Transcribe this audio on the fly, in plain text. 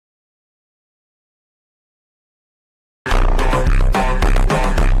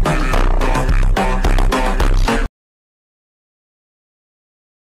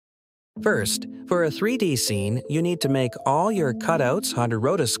First, for a 3D scene, you need to make all your cutouts onto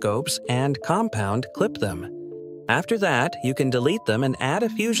rotoscopes and compound clip them. After that, you can delete them and add a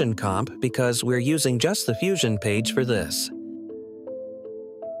Fusion comp because we're using just the Fusion page for this.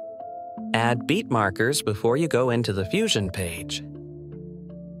 Add beat markers before you go into the Fusion page.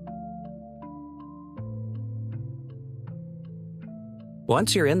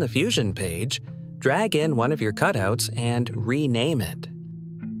 Once you're in the Fusion page, drag in one of your cutouts and rename it.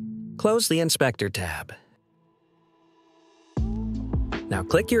 Close the Inspector tab. Now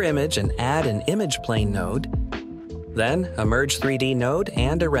click your image and add an image plane node, then a Merge 3D node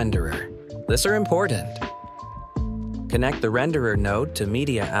and a renderer. These are important. Connect the renderer node to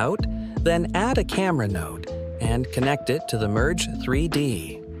Media Out, then add a camera node and connect it to the Merge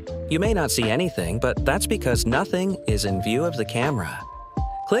 3D. You may not see anything, but that's because nothing is in view of the camera.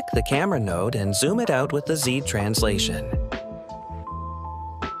 Click the camera node and zoom it out with the Z translation.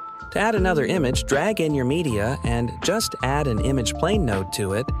 To add another image, drag in your media and just add an image plane node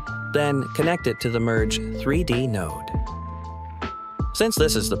to it, then connect it to the Merge 3D node. Since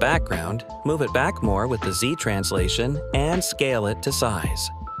this is the background, move it back more with the Z translation and scale it to size.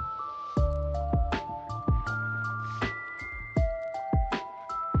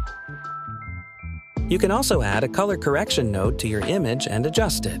 You can also add a color correction node to your image and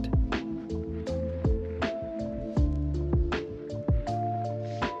adjust it.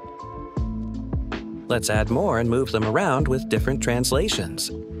 Let's add more and move them around with different translations.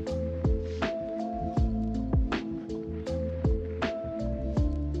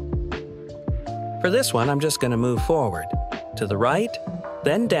 For this one, I'm just going to move forward, to the right,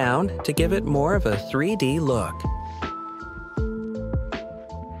 then down to give it more of a 3D look.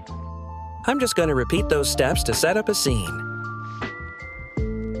 I'm just going to repeat those steps to set up a scene.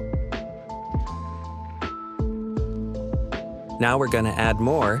 Now we're going to add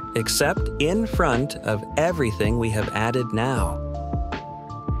more, except in front of everything we have added now.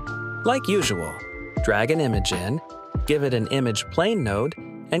 Like usual, drag an image in, give it an image plane node,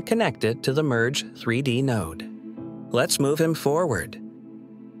 and connect it to the Merge 3D node. Let's move him forward.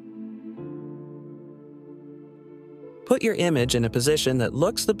 Put your image in a position that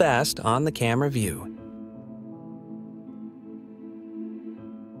looks the best on the camera view.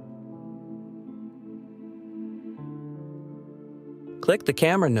 Click the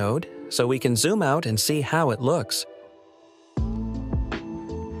camera node so we can zoom out and see how it looks.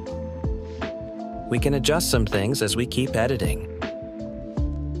 We can adjust some things as we keep editing.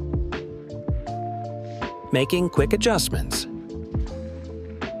 Making quick adjustments.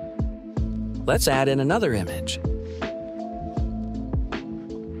 Let's add in another image.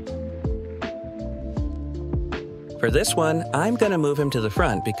 For this one, I'm going to move him to the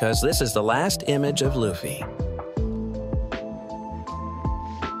front because this is the last image of Luffy.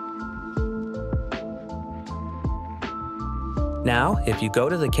 Now, if you go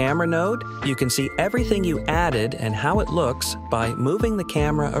to the camera node, you can see everything you added and how it looks by moving the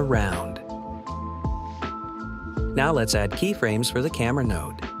camera around. Now let's add keyframes for the camera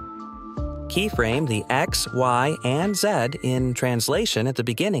node. Keyframe the X, Y, and Z in translation at the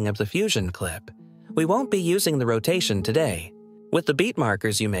beginning of the Fusion clip. We won't be using the rotation today. With the beat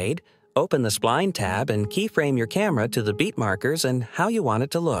markers you made, open the Spline tab and keyframe your camera to the beat markers and how you want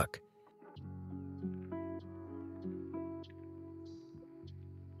it to look.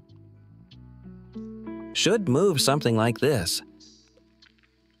 Should move something like this.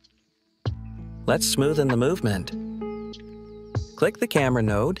 Let's smoothen the movement. Click the camera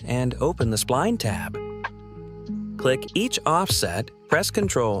node and open the Spline tab. Click each offset, press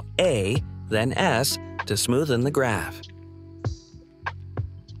Ctrl A, then S to smoothen the graph.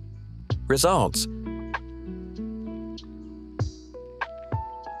 Results.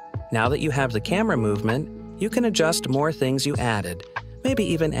 Now that you have the camera movement, you can adjust more things you added, maybe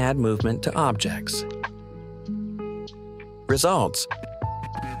even add movement to objects. Results.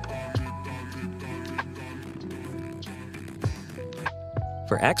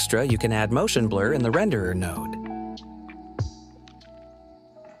 For extra, you can add motion blur in the renderer node.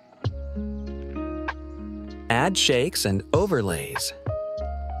 Add shakes and overlays.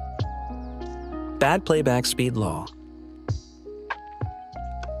 Bad playback speed low.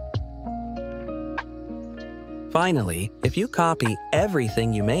 Finally, if you copy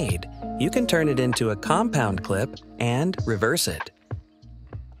everything you made, you can turn it into a compound clip and reverse it.